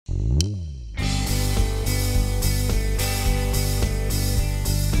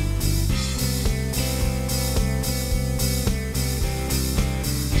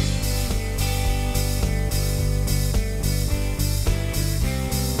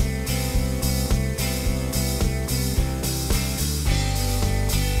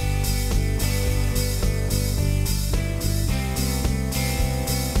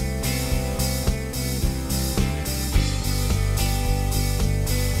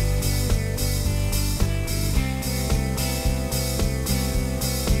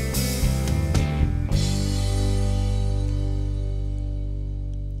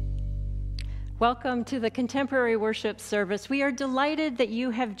Welcome to the Contemporary Worship Service. We are delighted that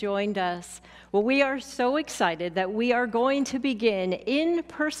you have joined us. Well, we are so excited that we are going to begin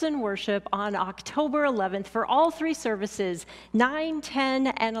in-person worship on October 11th for all three services, 9, 10,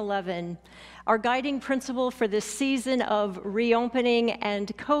 and 11. Our guiding principle for this season of reopening and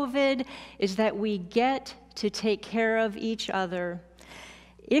COVID is that we get to take care of each other.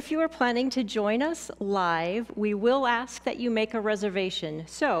 If you are planning to join us live, we will ask that you make a reservation.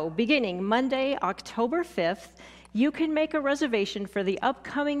 So, beginning Monday, October 5th, you can make a reservation for the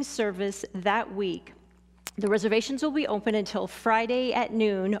upcoming service that week. The reservations will be open until Friday at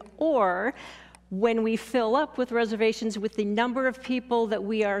noon, or when we fill up with reservations with the number of people that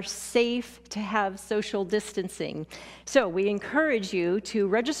we are safe to have social distancing. So, we encourage you to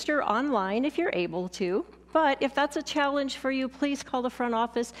register online if you're able to. But if that's a challenge for you, please call the front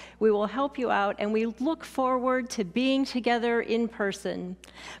office. We will help you out, and we look forward to being together in person.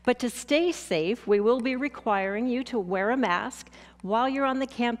 But to stay safe, we will be requiring you to wear a mask while you're on the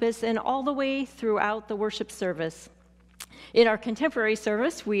campus and all the way throughout the worship service. In our contemporary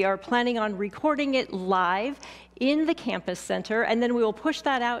service, we are planning on recording it live in the campus center, and then we will push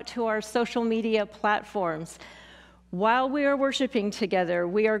that out to our social media platforms. While we are worshiping together,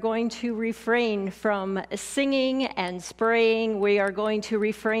 we are going to refrain from singing and spraying. We are going to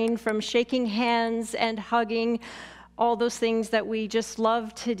refrain from shaking hands and hugging, all those things that we just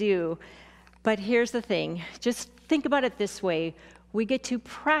love to do. But here's the thing, just think about it this way. We get to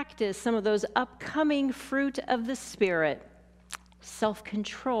practice some of those upcoming fruit of the Spirit,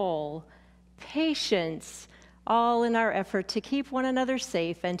 self-control, patience, all in our effort to keep one another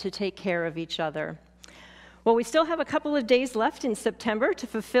safe and to take care of each other. Well, we still have a couple of days left in September to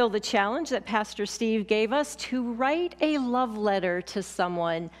fulfill the challenge that Pastor Steve gave us to write a love letter to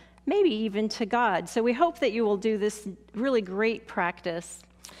someone, maybe even to God. So we hope that you will do this really great practice.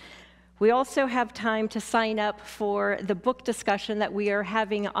 We also have time to sign up for the book discussion that we are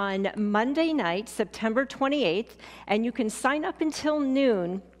having on Monday night, September 28th, and you can sign up until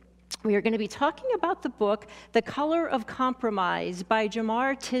noon. We are going to be talking about the book, The Color of Compromise by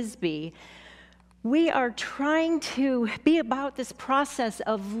Jamar Tisby. We are trying to be about this process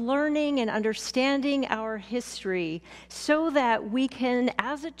of learning and understanding our history so that we can,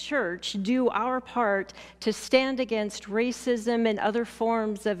 as a church, do our part to stand against racism and other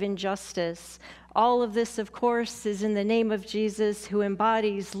forms of injustice. All of this, of course, is in the name of Jesus, who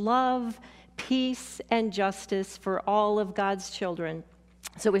embodies love, peace, and justice for all of God's children.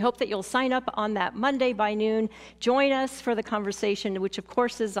 So we hope that you'll sign up on that Monday by noon. Join us for the conversation, which, of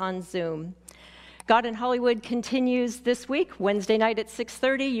course, is on Zoom. God in Hollywood continues this week. Wednesday night at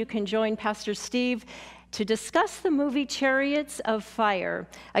 6:30, you can join Pastor Steve to discuss the movie Chariots of Fire.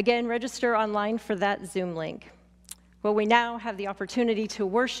 Again, register online for that Zoom link. Well, we now have the opportunity to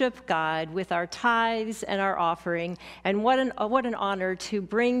worship God with our tithes and our offering. And what an honor to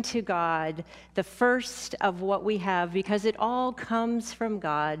bring to God the first of what we have, because it all comes from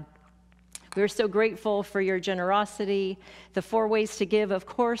God. We're so grateful for your generosity. The 4 ways to give, of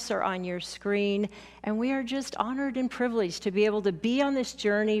course, are on your screen. And we are just honored and privileged to be able to be on this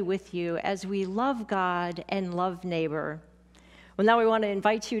journey with you as we love God and love neighbor. Well, now we want to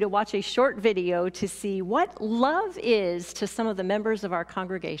invite you to watch a short video to see what love is to some of the members of our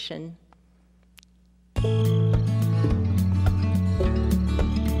congregation.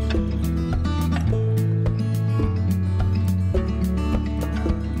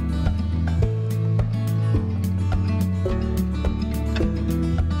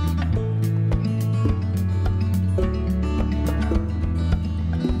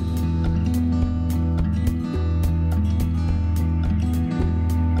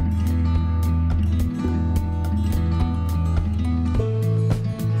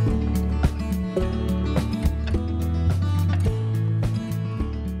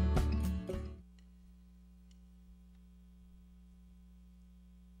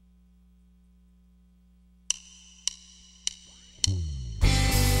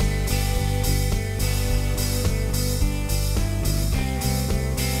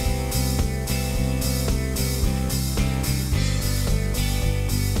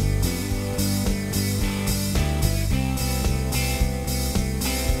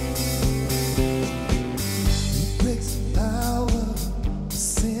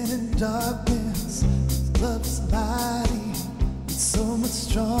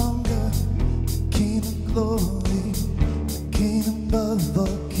 King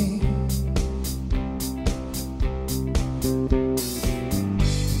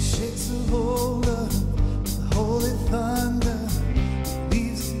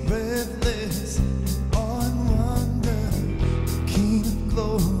of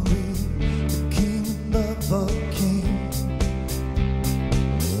glory,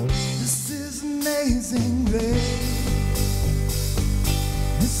 amazing grace.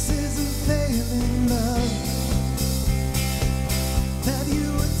 This is unfailing love, that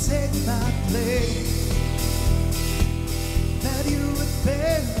you would take my place, that you would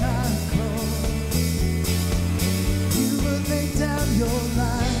bear my cross, you would lay down your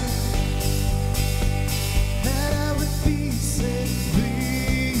life, that I would be set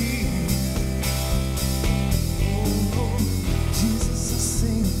free. Oh, Jesus, I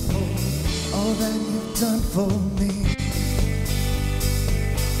sing for all that you've done for me.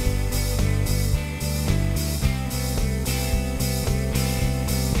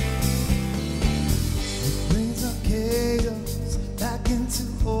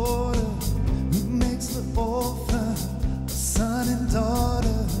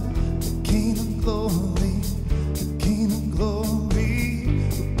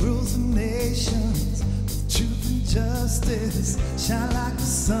 Shine like the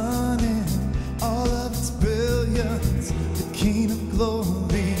sun in all of its brilliance. The King of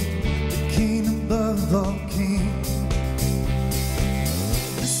glory, the King above all kings.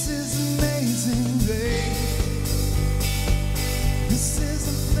 This is amazing grace. This is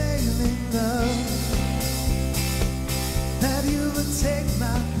unfailing love, that you would take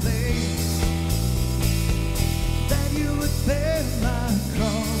my place, that you would bear my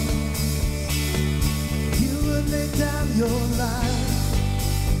cross, you would lay down your life,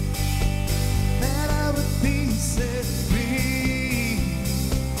 that I would be set free.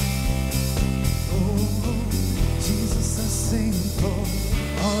 Oh, Jesus, I sing for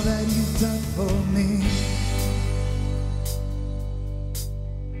all that you've done for me.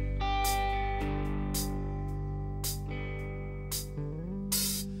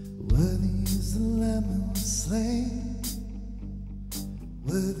 Worthy is the Lamb who was slain,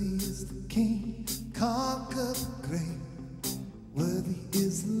 worthy is the King, conquered the grave. Worthy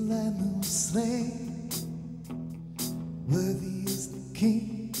is the Lamb who was slain, worthy is the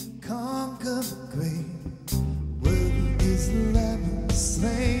King, conquered the grave. Worthy is the Lamb who was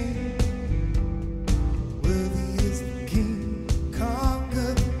slain, worthy is the King,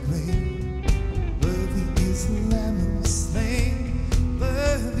 conquered the grave. Worthy is the Lamb who was slain,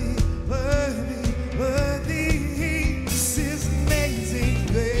 worthy, worthy, worthy. This is amazing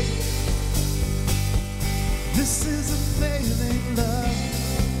grace. This is unfailing love,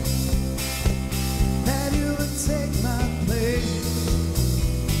 that you would take my place,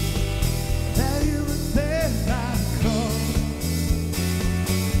 that you would bear my cross,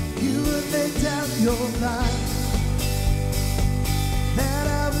 you would lay down your life, that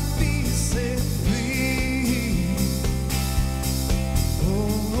I would be set free.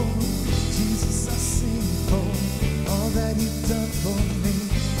 Oh, Jesus, I sing for all that you've done for me.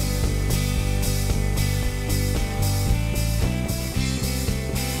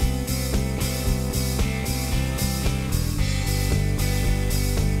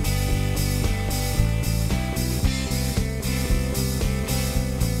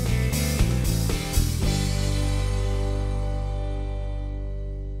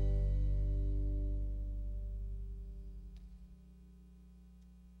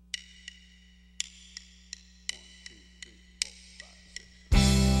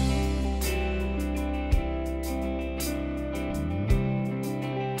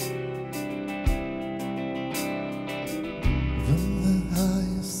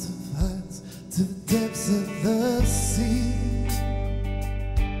 Of the sea,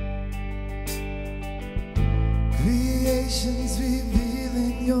 creation's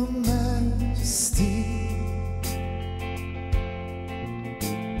revealing your majesty.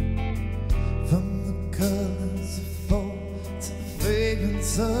 From the colors of fall to the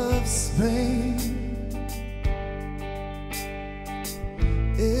fragrance of spring,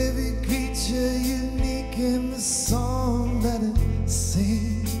 every creature unique in the song that it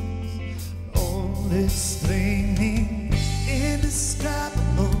sings, explaining,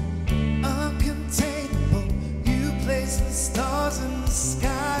 indescribable, uncontainable. You place the stars in the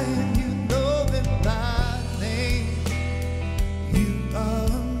sky and you know them by name. You are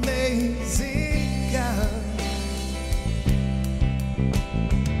amazing, God.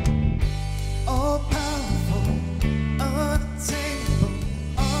 All powerful, unattainable,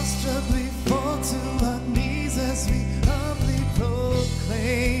 awestruck we fall to our knees as we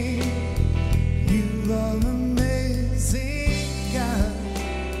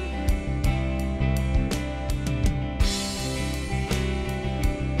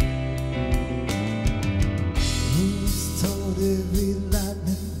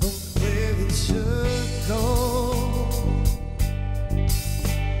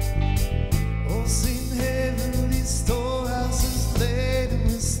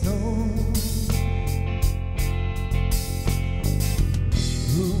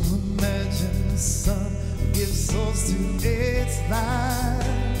sun gives source to its light.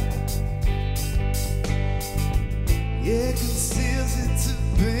 Yeah, conceals it to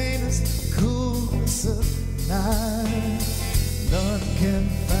paint us the coolness of night. None can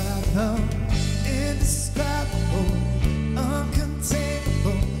fathom, indescribable,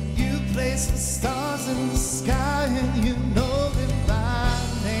 uncontainable. You place the stars in the sky and you know them by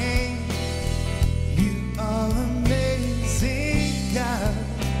name. You are amazing, God.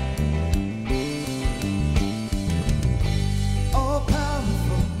 All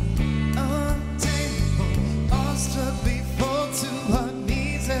powerful, untamable, awestruck we fall to our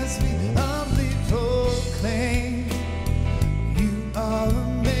knees as we humbly proclaim. You are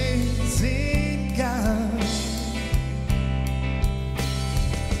amazing, God.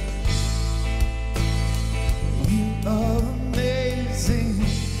 You are amazing,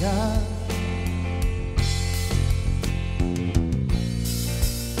 God.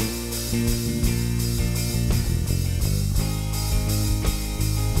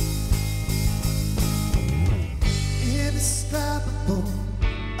 Indescribable,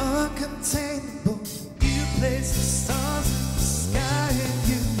 uncontainable. You place the stars in the sky and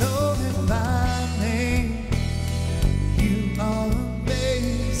you know them by name. You are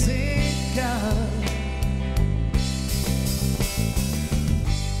amazing, God.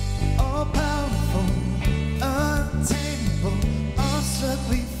 All powerful, untamable, awestruck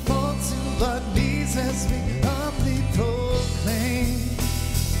we fall to our knees as we humbly proclaim.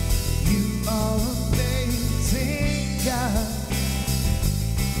 You are amazing, God.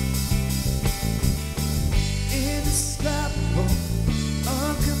 Indescribable,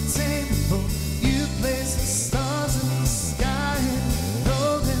 uncontainable. You place the stars in the sky and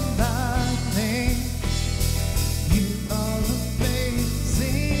know them by name. You are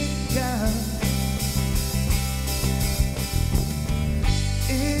amazing, God.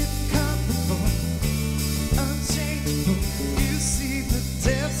 Incomparable, unchangeable. You see the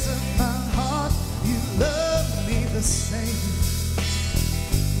depths of my heart. You love me the same.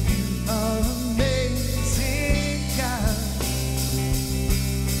 You are amazing, God.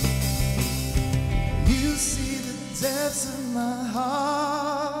 You see the depths of my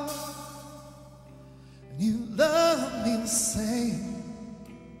heart. You love me the same.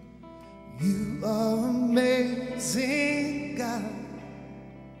 You are amazing, God.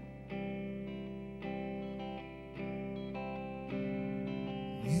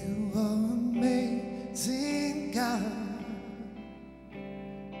 You are amazing, God.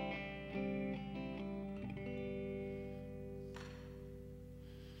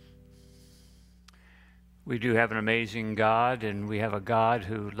 We do have an amazing God, and we have a God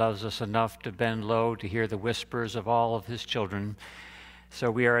who loves us enough to bend low to hear the whispers of all of his children.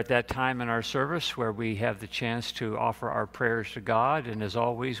 So we are at that time in our service where we have the chance to offer our prayers to God. And as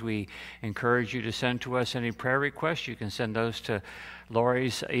always, we encourage you to send to us any prayer requests. You can send those to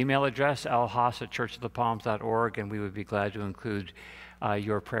Lori's email address, lhaas@churchofthepalms.org, and we would be glad to include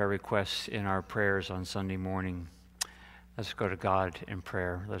your prayer requests in our prayers on Sunday morning. Let's go to God in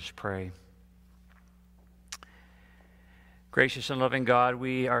prayer. Let's pray. Gracious and loving God,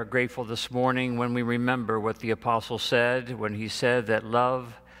 we are grateful this morning when we remember what the apostle said when he said that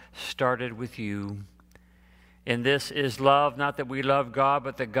love started with you. And this is love, not that we love God,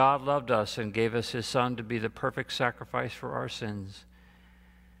 but that God loved us and gave us his Son to be the perfect sacrifice for our sins.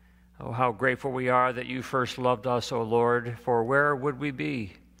 Oh, how grateful we are that you first loved us, O Lord, for where would we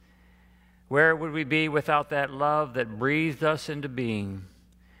be? Where would we be without that love that breathed us into being?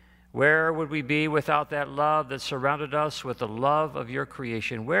 Where would we be without that love that surrounded us with the love of your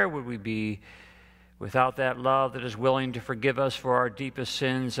creation? Where would we be without that love that is willing to forgive us for our deepest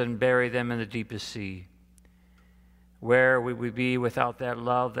sins and bury them in the deepest sea? Where would we be without that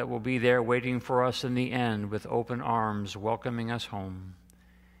love that will be there waiting for us in the end with open arms, welcoming us home?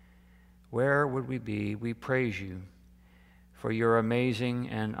 Where would we be? We praise you for your amazing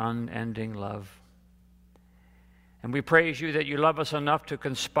and unending love. And we praise you that you love us enough to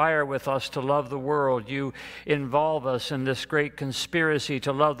conspire with us to love the world. You involve us in this great conspiracy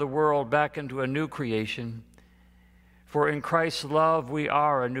to love the world back into a new creation. For in Christ's love, we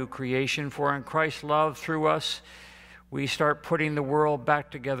are a new creation. For in Christ's love, through us, we start putting the world back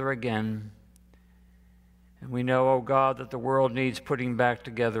together again. And we know, oh God, that the world needs putting back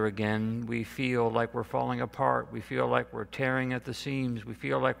together again. We feel like we're falling apart. We feel like we're tearing at the seams. We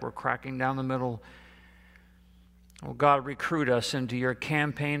feel like we're cracking down the middle. Oh God, recruit us into your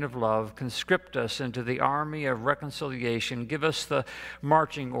campaign of love. Conscript us into the army of reconciliation. Give us the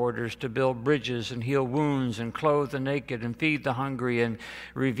marching orders to build bridges and heal wounds and clothe the naked and feed the hungry and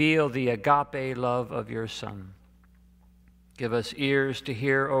reveal the agape love of your Son. Give us ears to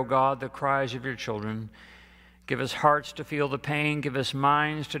hear, O God, the cries of your children. Give us hearts to feel the pain. Give us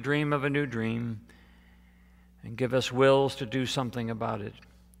minds to dream of a new dream. And give us wills to do something about it.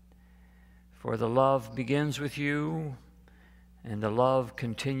 For the love begins with you, and the love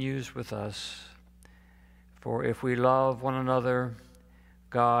continues with us. For if we love one another,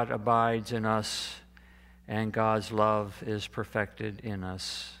 God abides in us, and God's love is perfected in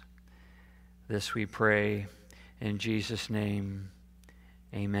us. This we pray in Jesus' name.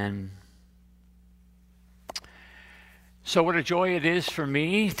 Amen. So what a joy it is for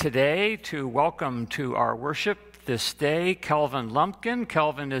me today to welcome to our worship this day Kelvin Lumpkin.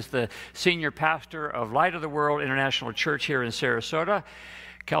 Kelvin is the senior pastor of Light of the World International Church here in Sarasota.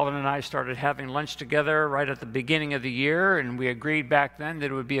 Kelvin and I started having lunch together right at the beginning of the year, and we agreed back then that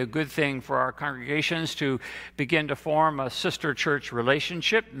it would be a good thing for our congregations to begin to form a sister church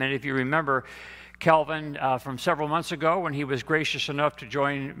relationship. Many of you remember Kelvin from several months ago when he was gracious enough to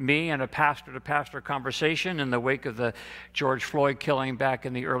join me in a pastor-to-pastor conversation in the wake of the George Floyd killing back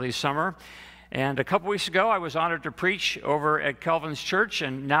in the early summer. And a couple weeks ago, I was honored to preach over at Kelvin's church,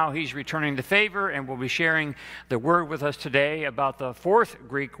 and now he's returning the favor and will be sharing the word with us today about the fourth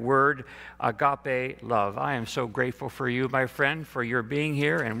Greek word, agape love. I am so grateful for you, my friend, for your being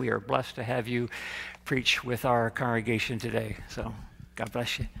here, and we are blessed to have you preach with our congregation today. So, God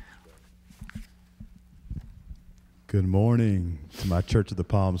bless you. Good morning to my Church of the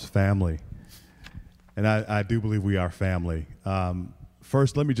Palms family. And I do believe we are family.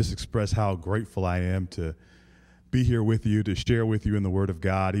 First, let me just express how grateful I am to be here with you, to share with you in the Word of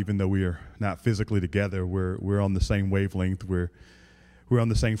God. Even though we are not physically together, we're on the same wavelength. We're on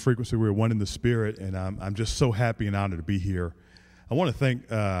the same frequency. We're one in the Spirit, and I'm just so happy and honored to be here. I want to thank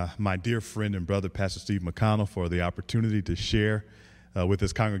my dear friend and brother, Pastor Steve McConnell, for the opportunity to share with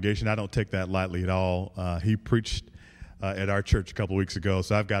his congregation. I don't take that lightly at all. He preached at our church a couple weeks ago,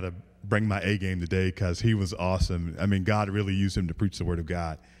 so I've got to bring my A game today because he was awesome. I mean, God really used him to preach the Word of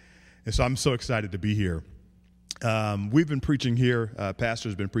God. And so I'm so excited to be here. We've been preaching here,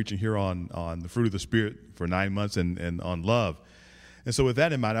 pastor's been preaching here on the fruit of the Spirit for 9 months and on love. And so with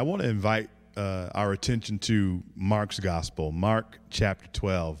that in mind, I want to invite our attention to Mark's Gospel, Mark chapter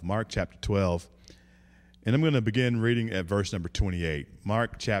 12. Mark chapter 12. And I'm going to begin reading at verse number 28.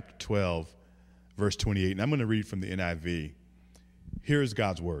 Mark chapter 12, verse 28. And I'm going to read from the NIV. Here is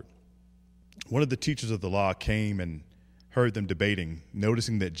God's word. One of the teachers of the law came and heard them debating.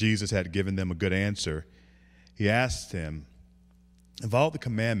 Noticing that Jesus had given them a good answer, he asked him, of all the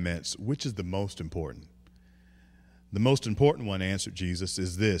commandments, which is the most important? The most important one, answered Jesus,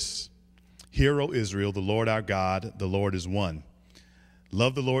 is this: Hear, O Israel, the Lord our God, the Lord is one.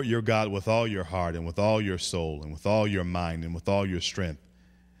 Love the Lord your God with all your heart and with all your soul and with all your mind and with all your strength.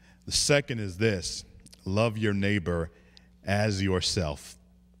 The second is this: love your neighbor as yourself.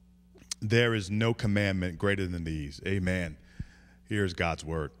 There is no commandment greater than these. Amen. Here's God's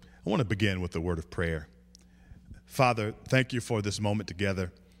word. I want to begin with a word of prayer. Father, thank you for this moment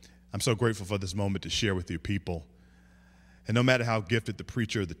together. I'm so grateful for this moment to share with your people. And no matter how gifted the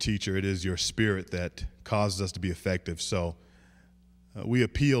preacher or the teacher, it is your Spirit that causes us to be effective. So we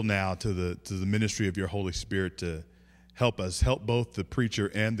appeal now to the ministry of your Holy Spirit to help us, help both the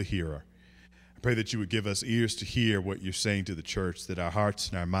preacher and the hearer. I pray that you would give us ears to hear what you're saying to the church, that our hearts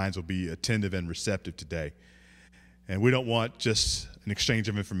and our minds will be attentive and receptive today. And we don't want just an exchange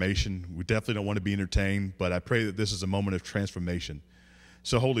of information. We definitely don't want to be entertained, but I pray that this is a moment of transformation.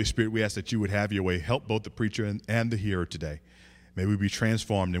 So, Holy Spirit, we ask that you would have your way. Help both the preacher and the hearer today. May we be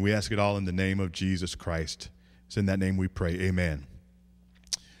transformed, and we ask it all in the name of Jesus Christ. It's in that name we pray. Amen.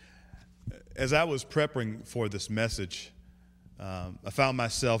 As I was prepping for this message, I found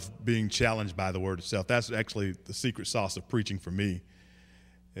myself being challenged by the word itself. That's actually the secret sauce of preaching for me,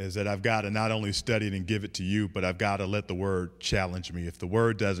 is that I've got to not only study it and give it to you, but I've got to let the word challenge me. If the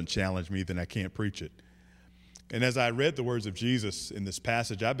word doesn't challenge me, then I can't preach it. And as I read the words of Jesus in this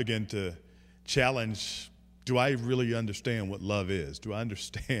passage, I began to challenge, do I really understand what love is? Do I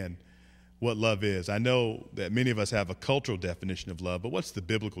understand what love is? I know that many of us have a cultural definition of love, but what's the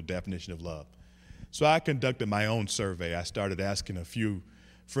biblical definition of love? So I conducted my own survey. I started asking a few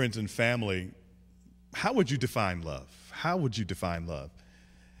friends and family, how would you define love? How would you define love?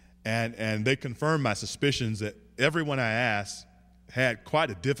 And they confirmed my suspicions that everyone I asked had quite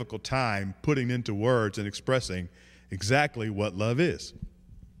a difficult time putting into words and expressing exactly what love is.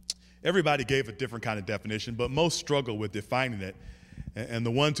 Everybody gave a different kind of definition, but most struggle with defining it. And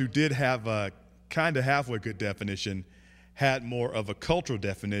the ones who did have a kind of halfway good definition had more of a cultural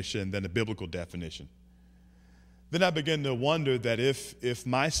definition than a biblical definition. Then I began to wonder that if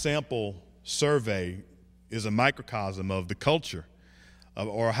my sample survey is a microcosm of the culture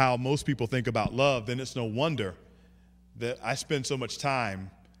or how most people think about love, then it's no wonder that I spend so much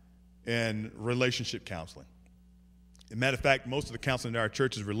time in relationship counseling. As a matter of fact, most of the counseling in our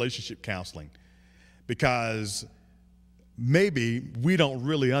church is relationship counseling because maybe we don't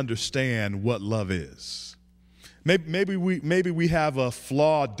really understand what love is. Maybe we have a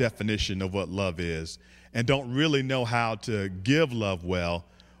flawed definition of what love is and don't really know how to give love well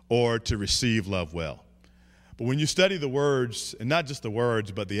or to receive love well. But when you study the words, and not just the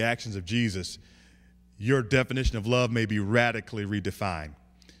words, but the actions of Jesus, your definition of love may be radically redefined.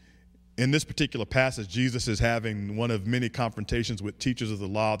 In this particular passage, Jesus is having one of many confrontations with teachers of the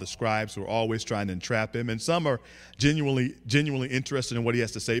law, the scribes, who are always trying to entrap him. And some are genuinely interested in what he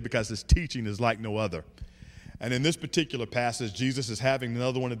has to say because his teaching is like no other. And in this particular passage, Jesus is having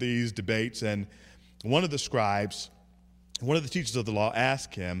another one of these debates, and one of the scribes, one of the teachers of the law,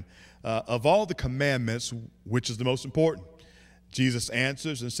 asked him, of all the commandments, which is the most important? Jesus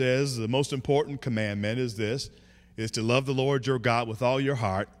answers and says, the most important commandment is this, is to love the Lord your God with all your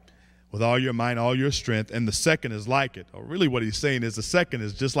heart, with all your mind, all your strength, and the second is like it. Or really what he's saying is the second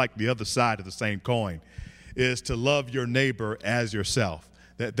is just like the other side of the same coin, is to love your neighbor as yourself.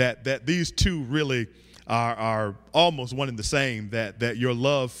 That these two really are almost one and the same, that your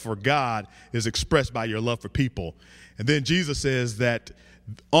love for God is expressed by your love for people. And then Jesus says that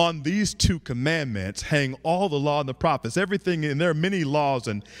on these two commandments hang all the law and the prophets, everything, and there are many laws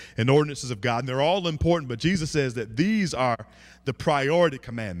and ordinances of God, and they're all important, but Jesus says that these are the priority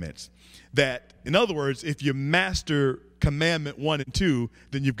commandments. That, in other words, if you master commandment 1 and 2,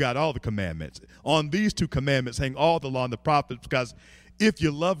 then you've got all the commandments. On these two commandments hang all the law and the prophets, because if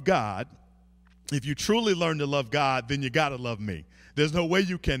you love God, if you truly learn to love God, then you got to love me. There's no way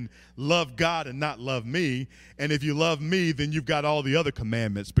you can love God and not love me. And if you love me, then you've got all the other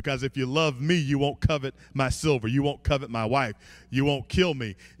commandments. Because if you love me, you won't covet my silver. You won't covet my wife. You won't kill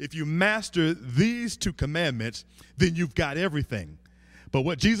me. If you master these two commandments, then you've got everything. But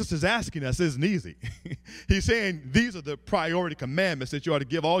what Jesus is asking us isn't easy. He's saying these are the priority commandments that you ought to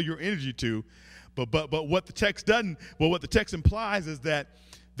give all your energy to. But what the text doesn't, well, what the text implies is that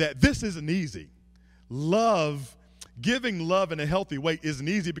this isn't easy. Giving love in a healthy way isn't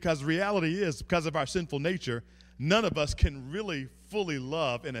easy because the reality is, because of our sinful nature, none of us can really fully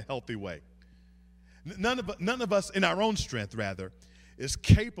love in a healthy way. None of us, in our own strength rather, is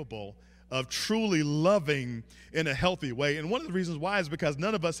capable of truly loving in a healthy way. And one of the reasons why is because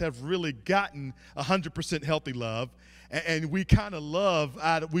none of us have really gotten 100% healthy love, and we kind of love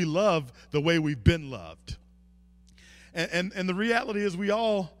the way we've been loved. And the reality is we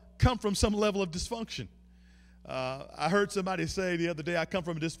all come from some level of dysfunction. I heard somebody say the other day, I come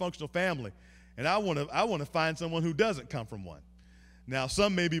from a dysfunctional family, and I want to find someone who doesn't come from one. Now,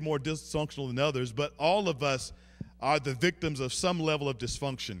 some may be more dysfunctional than others, but all of us are the victims of some level of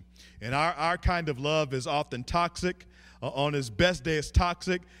dysfunction. And our kind of love is often toxic. On its best day, it's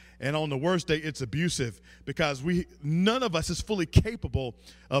toxic, and on the worst day, it's abusive, because none of us is fully capable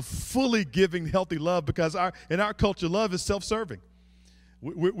of fully giving healthy love, because in our culture, love is self-serving.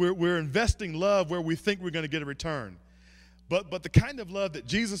 We're investing love where we think we're going to get a return. But the kind of love that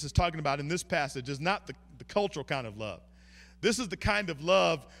Jesus is talking about in this passage is not the cultural kind of love. This is the kind of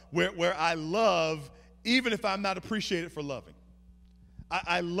love where I love even if I'm not appreciated for loving.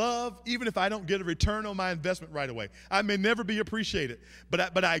 I love even if I don't get a return on my investment right away. I may never be appreciated,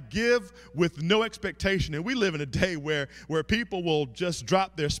 but I give with no expectation. And we live in a day where people will just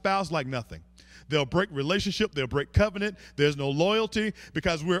drop their spouse like nothing. They'll break relationship. They'll break covenant. There's no loyalty,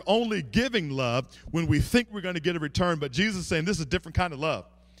 because we're only giving love when we think we're going to get a return. But Jesus is saying this is a different kind of love.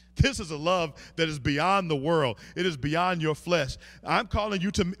 This is a love that is beyond the world. It is beyond your flesh. I'm calling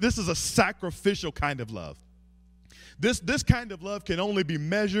you to, this is a sacrificial kind of love. This kind of love can only be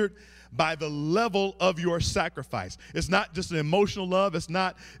measured by the level of your sacrifice. It's not just an emotional love. It's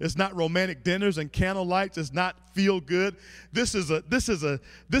not romantic dinners and candle lights. It's not feel good. This is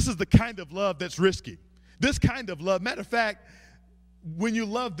the kind of love that's risky. This kind of love, matter of fact, when you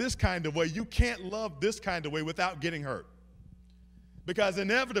love this kind of way, you can't love this kind of way without getting hurt. Because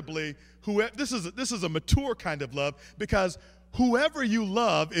inevitably, this is a mature kind of love, because whoever you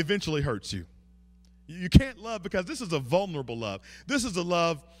love eventually hurts you. You can't love, because this is a vulnerable love. This is a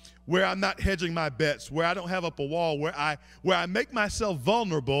love where I'm not hedging my bets, where I don't have up a wall, where I make myself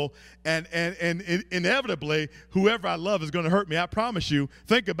vulnerable, and inevitably, whoever I love is going to hurt me. I promise you.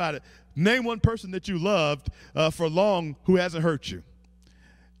 Think about it. Name one person that you loved for long who hasn't hurt you.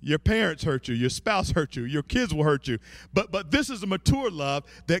 Your parents hurt you. Your spouse hurt you. Your kids will hurt you. But this is a mature love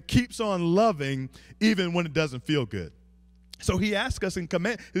that keeps on loving even when it doesn't feel good. So he asks us and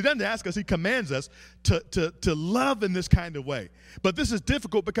he doesn't ask us, he commands us to love in this kind of way. But this is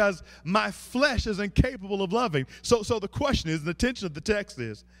difficult because my flesh is incapable of loving. So the question is, the tension of the text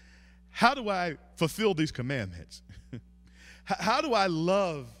is, how do I fulfill these commandments? How do I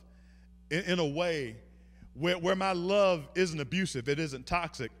love in a way where my love isn't abusive, it isn't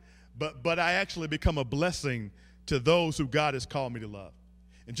toxic, but I actually become a blessing to those who God has called me to love?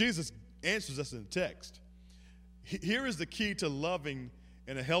 And Jesus answers us in the text. Here is the key to loving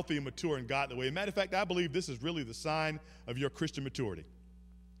in a healthy and mature and godly way. As a matter of fact, I believe this is really the sign of your Christian maturity.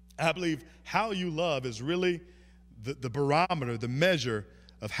 I believe how you love is really the barometer, the measure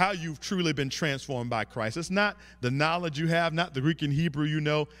of how you've truly been transformed by Christ. It's not the knowledge you have, not the Greek and Hebrew you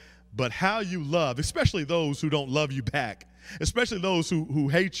know, but how you love, especially those who don't love you back, especially those who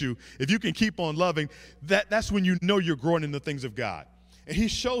hate you. If you can keep on loving, that's when you know you're growing in the things of God. And he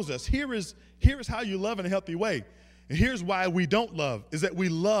shows us, here is how you love in a healthy way. And here's why we don't love, is that we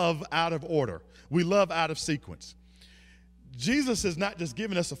love out of order. We love out of sequence. Jesus is not just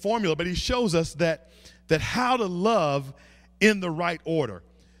giving us a formula, but he shows us that how to love in the right order.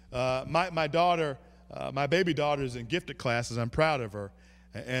 My daughter, my baby daughter is in gifted classes. I'm proud of her.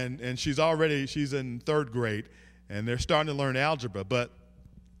 And she's in third grade, and they're starting to learn algebra. But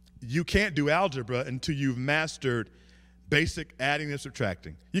you can't do algebra until you've mastered basic adding and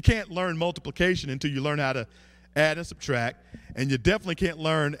subtracting. You can't learn multiplication until you learn how to add and subtract, and you definitely can't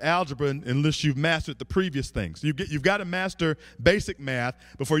learn algebra unless you've mastered the previous things. You've got to master basic math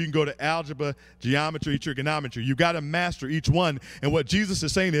before you can go to algebra, geometry, trigonometry. You've got to master each one. And what Jesus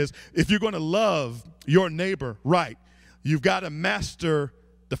is saying is, if you're going to love your neighbor right, you've got to master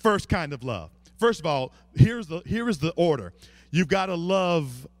the first kind of love. First of all, here is the order. You've got to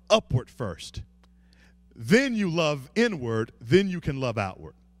love upward first. Then you love inward, then you can love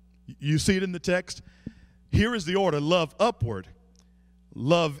outward. You see it in the text? Here is the order: love upward,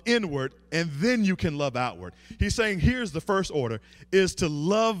 love inward, and then you can love outward. He's saying here's the first order, is to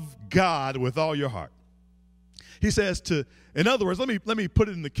love God with all your heart. He says in other words, let me put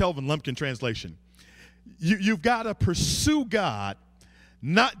it in the Kelvin Lumpkin translation. You've got to pursue God,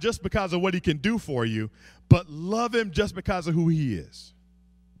 not just because of what he can do for you, but love him just because of who he is.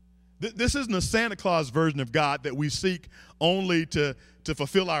 This isn't a Santa Claus version of God that we seek only to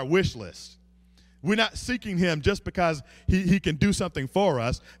fulfill our wish list. We're not seeking him just because he can do something for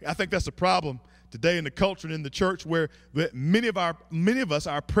us. I think that's a problem today in the culture and in the church, where many of us,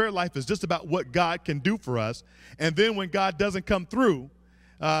 our prayer life is just about what God can do for us. And then when God doesn't come through,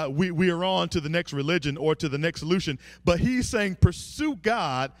 we are on to the next religion or to the next solution. But he's saying pursue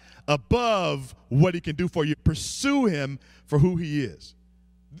God above what he can do for you. Pursue him for who he is.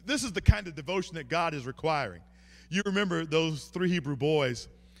 This is the kind of devotion that God is requiring. You remember those 3 Hebrew boys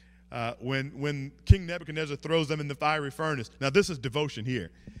when King Nebuchadnezzar throws them in the fiery furnace. Now, this is devotion here.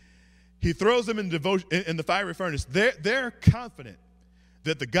 He throws them in the fiery furnace. They're confident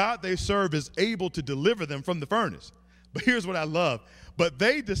that the God they serve is able to deliver them from the furnace. But here's what I love. But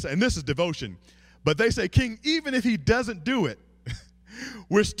they decide, and this is devotion, but they say, King, even if he doesn't do it,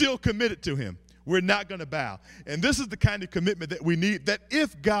 we're still committed to him. We're not going to bow. And this is the kind of commitment that we need, that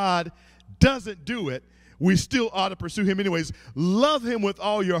if God doesn't do it, we still ought to pursue him anyways. Love him with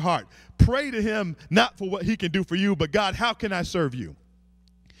all your heart. Pray to him not for what he can do for you, but God, how can I serve you?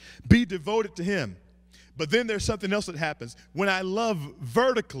 Be devoted to him. But then there's something else that happens. When I love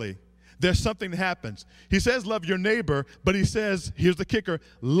vertically, there's something that happens. He says love your neighbor, but he says, here's the kicker,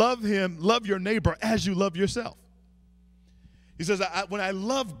 love your neighbor as you love yourself. He says, when I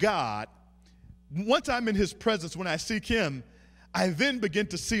love God, once I'm in his presence, when I seek him, I then begin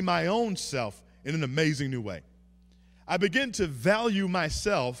to see my own self in an amazing new way. I begin to value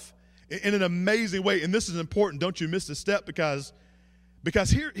myself in an amazing way. And this is important. Don't you miss this step, because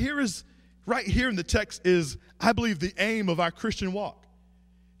here is, right here in the text is, I believe, the aim of our Christian walk.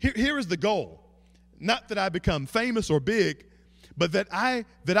 Here is the goal. Not that I become famous or big, but that I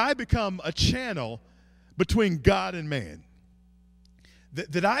become a channel between God and man.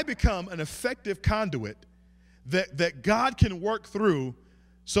 That I become an effective conduit that God can work through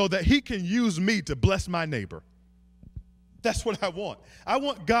so that he can use me to bless my neighbor. That's what I want. I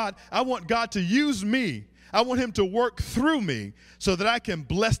want God to use me. I want him to work through me so that I can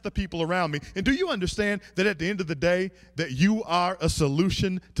bless the people around me. And do you understand that at the end of the day, that you are a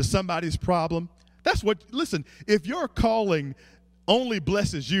solution to somebody's problem? Listen, if your calling only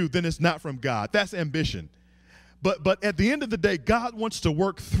blesses you, then it's not from God. That's ambition. But at the end of the day, God wants to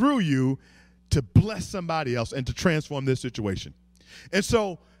work through you to bless somebody else and to transform this situation. And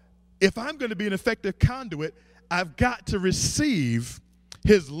so if I'm going to be an effective conduit, I've got to receive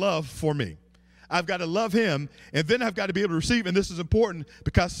his love for me. I've got to love him, and then I've got to be able to receive. And this is important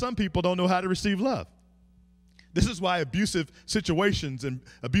because some people don't know how to receive love. This is why abusive situations and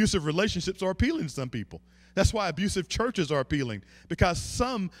abusive relationships are appealing to some people. That's why abusive churches are appealing, because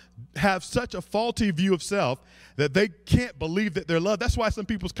some have such a faulty view of self that they can't believe that they're loved. That's why some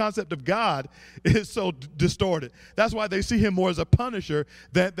people's concept of God is so distorted. That's why they see him more as a punisher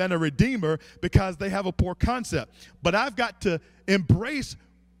than a redeemer, because they have a poor concept. But I've got to embrace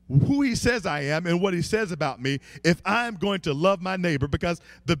who he says I am and what he says about me if I'm going to love my neighbor, because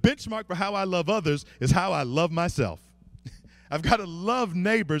the benchmark for how I love others is how I love myself. I've got to love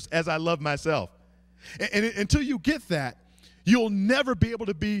neighbors as I love myself. And until you get that, you'll never be able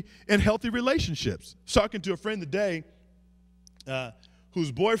to be in healthy relationships. Talking to a friend today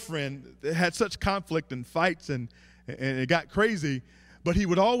whose boyfriend had such conflict and fights and it got crazy, but he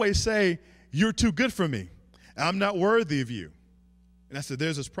would always say, "You're too good for me. I'm not worthy of you." And I said,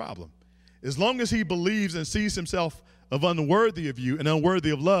 there's this problem. As long as he believes and sees himself of unworthy of you and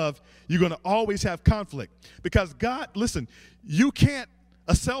unworthy of love, you're going to always have conflict. Because God, listen,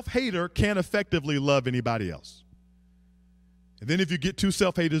 a self-hater can't effectively love anybody else. And then if you get two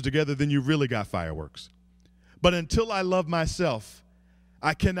self-haters together, then you really got fireworks. But until I love myself,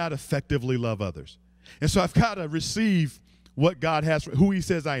 I cannot effectively love others. And so I've got to receive what God has, who he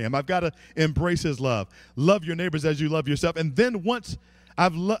says I am. I've got to embrace his love. Love your neighbors as you love yourself. And then once I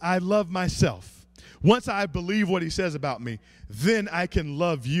love myself, once I believe what he says about me, then I can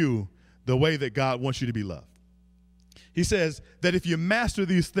love you the way that God wants you to be loved. He says that if you master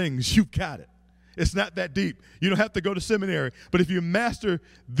these things, you've got it. It's not that deep. You don't have to go to seminary. But if you master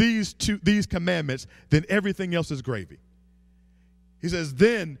these commandments, then everything else is gravy. He says,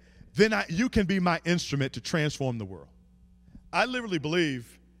 then you can be my instrument to transform the world. I literally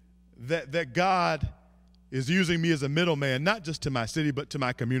believe that God is using me as a middleman, not just to my city, but to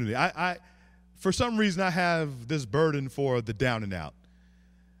my community. For some reason, I have this burden for the down and out.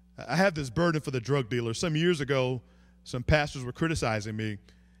 I have this burden for the drug dealers. Some years ago, some pastors were criticizing me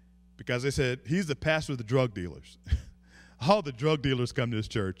because they said, he's the pastor of the drug dealers. All the drug dealers come to this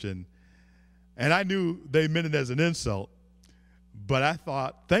church, and I knew they meant it as an insult, but I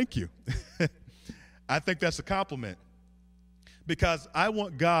thought, thank you. I think that's a compliment, because I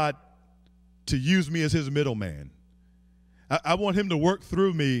want God to use me as his middleman. I want him to work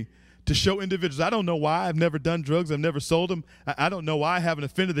through me to show individuals. I don't know why. I've never done drugs. I've never sold them. I don't know why I have an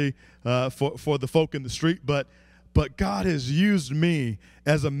affinity for the folk in the street, but God has used me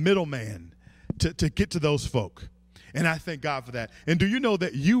as a middleman to get to those folk. And I thank God for that. And do you know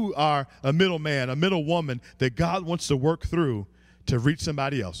that you are a middleman, a middlewoman that God wants to work through to reach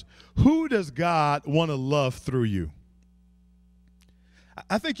somebody else? Who does God want to love through you?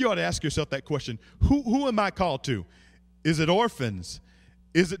 I think you ought to ask yourself that question. Who am I called to? Is it orphans?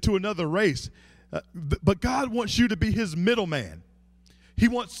 Is it to another race? But God wants you to be his middleman. He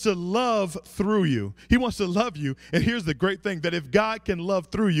wants to love through you. He wants to love you. And here's the great thing, that if God can love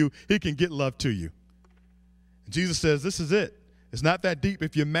through you, he can get love to you. Jesus says, this is it. It's not that deep.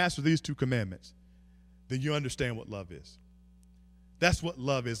 If you master these two commandments, then you understand what love is. That's what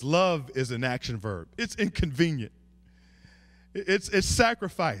love is. Love is an action verb. It's inconvenient. It's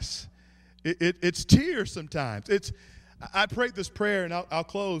sacrifice. It's tears sometimes. I prayed this prayer, and I'll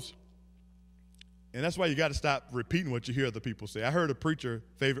close. And that's why you got to stop repeating what you hear other people say. I heard a preacher,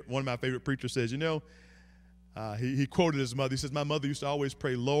 one of my favorite preachers says, he quoted his mother. He says, my mother used to always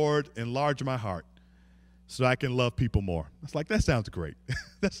pray, Lord, enlarge my heart so I can love people more. I was like, that sounds great.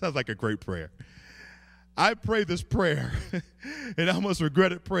 That sounds like a great prayer. I prayed this prayer, and I almost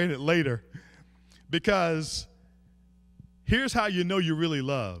regretted praying it later, because here's how you know you really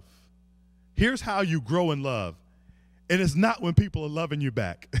love. Here's how you grow in love. And it's not when people are loving you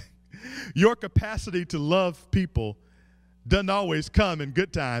back. Your capacity to love people doesn't always come in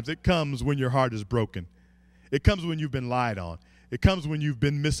good times. It comes when your heart is broken. It comes when you've been lied on. It comes when you've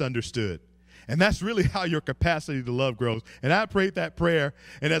been misunderstood. And that's really how your capacity to love grows. And I prayed that prayer,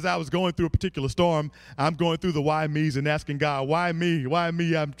 and as I was going through a particular storm, I'm going through the why me's and asking God, why me? Why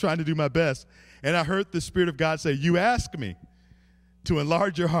me? I'm trying to do my best. And I heard the Spirit of God say, you ask me to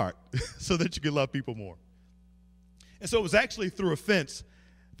enlarge your heart so that you can love people more. And so it was actually through offense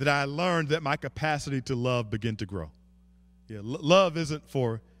that I learned that my capacity to love began to grow. Yeah, love isn't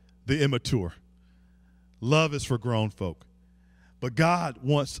for the immature. Love is for grown folk. But God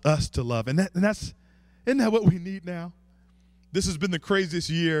wants us to love. Isn't that what we need now? This has been the craziest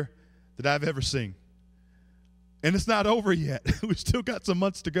year that I've ever seen. And it's not over yet. We've still got some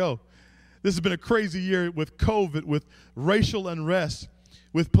months to go. This has been a crazy year with COVID, with racial unrest,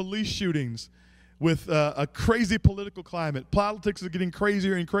 with police shootings, with a crazy political climate. Politics is getting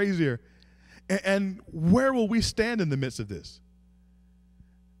crazier and crazier. And where will we stand in the midst of this?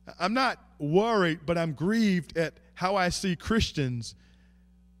 I'm not worried, but I'm grieved at how I see Christians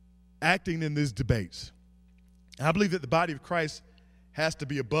acting in these debates. I believe that the body of Christ has to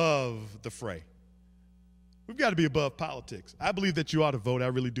be above the fray. We've got to be above politics. I believe that you ought to vote. I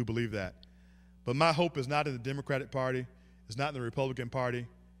really do believe that. But my hope is not in the Democratic Party. It's not in the Republican Party.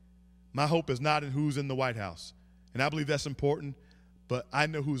 My hope is not in who's in the White House. And I believe that's important, but I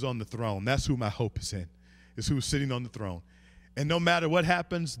know who's on the throne. That's who my hope is in, is who's sitting on the throne. And no matter what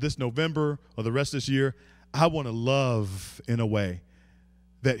happens this November or the rest of this year, I want to love in a way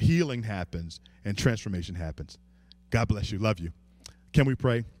that healing happens and transformation happens. God bless you. Love you. Can we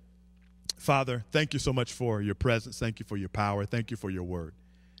pray? Father, thank you so much for your presence. Thank you for your power. Thank you for your word.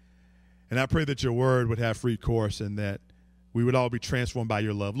 And I pray that your word would have free course and that we would all be transformed by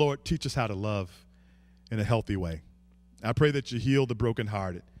your love. Lord, teach us how to love in a healthy way. I pray that you heal the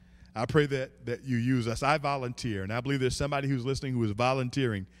brokenhearted. I pray that you use us. I volunteer, and I believe there's somebody who's listening who is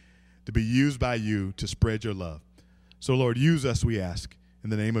volunteering to be used by you to spread your love. So, Lord, use us, we ask. In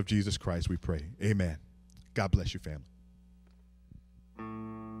the name of Jesus Christ, we pray. Amen. God bless you, family.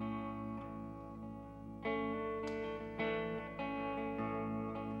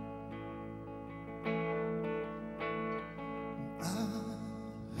 I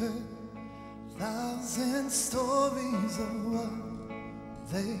heard 1,000 stories of what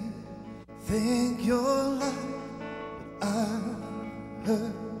they think you're like, but I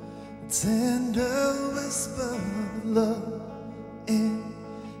heard a tender whisper of love in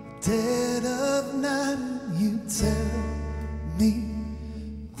the dead of night. You tell me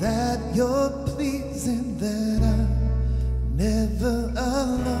that you're pleasing, that I'm never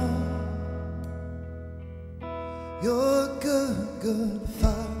alone. You're good, good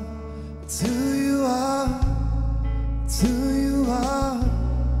Father. It's who you are, it's who you are,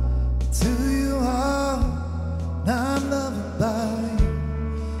 it's who you are. And I'm loved by you.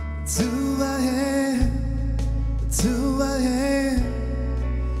 It's who I am, it's who I am,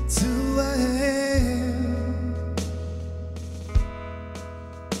 it's who I am.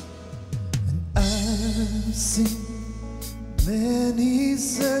 And I've seen many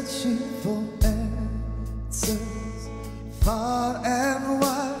searching for answers far and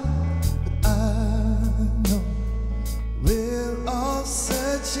wide, but I know we're all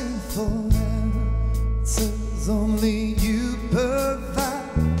searching for answers only you provide,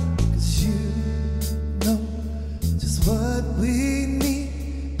 'cause you know just what we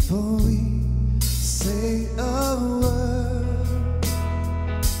need before we say a word.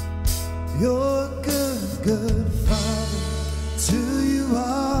 You're good, good Father. It's who you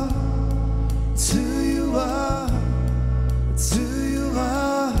are, it's who you are, it's who you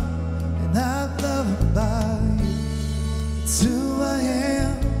are, and I'm loved by you. It's who I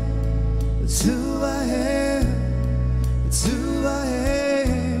am, it's who I am, it's who I am.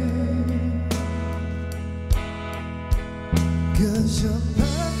 'Cause you're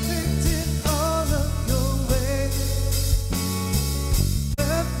perfect in all of your ways,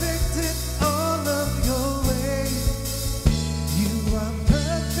 perfect in all of your ways. You are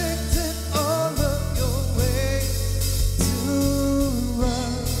perfect in all of your ways to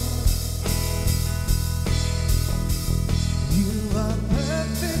us. You are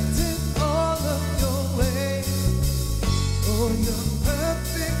perfect in all of your ways. Oh, you're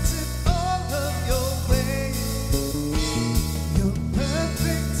perfect in all of your ways. You're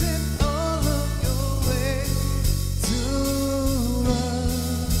perfect in all of your ways to us.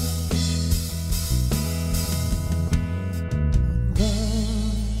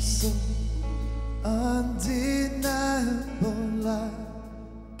 Love so undeniable, I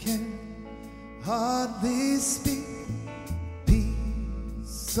can hardly speak. Peace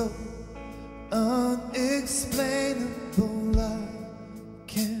so unexplainable, I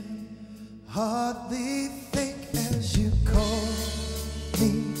can hardly think as you call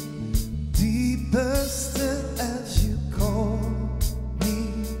me. Deeper still as you call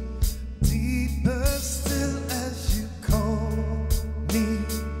me. Deeper still as you call me.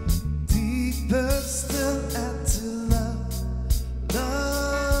 Deeper still and to love,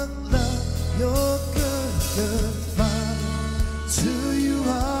 love, love. You're good, good Father. It's who you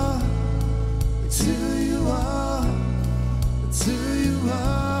are, it's who you are, it's who you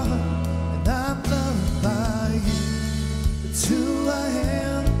are, and I'm loved by you. It's who I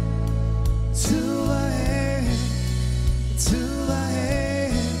am, it's who I am, it's who I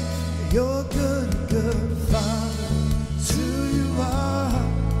am. You're good, good Father. It's who you are,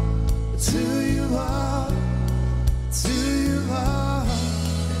 it's who you are, it's who you are,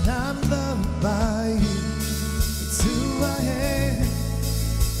 and I'm loved by you. It's who I am,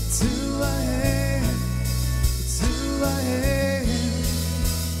 it's who I am.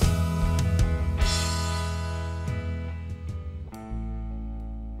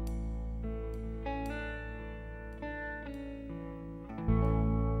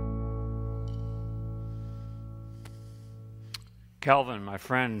 Calvin, my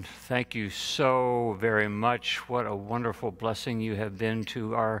friend, thank you so very much. What a wonderful blessing you have been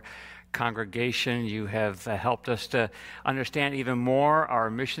to our congregation. You have helped us to understand even more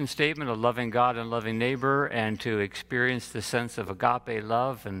our mission statement of loving God and loving neighbor, and to experience the sense of agape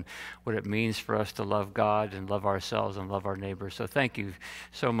love and what it means for us to love God and love ourselves and love our neighbor. So thank you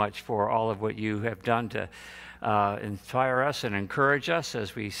so much for all of what you have done to inspire us and encourage us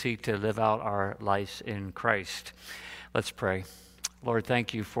as we seek to live out our lives in Christ. Let's pray. Lord,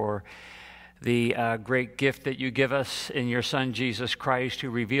 thank you for the great gift that you give us in your Son, Jesus Christ,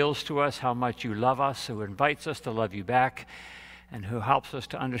 who reveals to us how much you love us, who invites us to love you back, and who helps us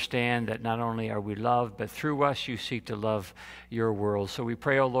to understand that not only are we loved, but through us you seek to love your world. So we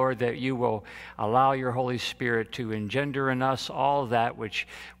pray, O Lord, that you will allow your Holy Spirit to engender in us all that which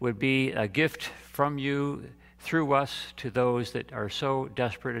would be a gift from you through us to those that are so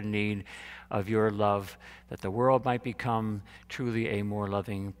desperate in need of your love, that the world might become truly a more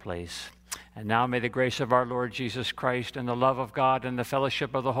loving place. And now may the grace of our Lord Jesus Christ and the love of God and the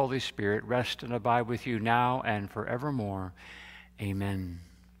fellowship of the Holy Spirit rest and abide with you now and forevermore. Amen.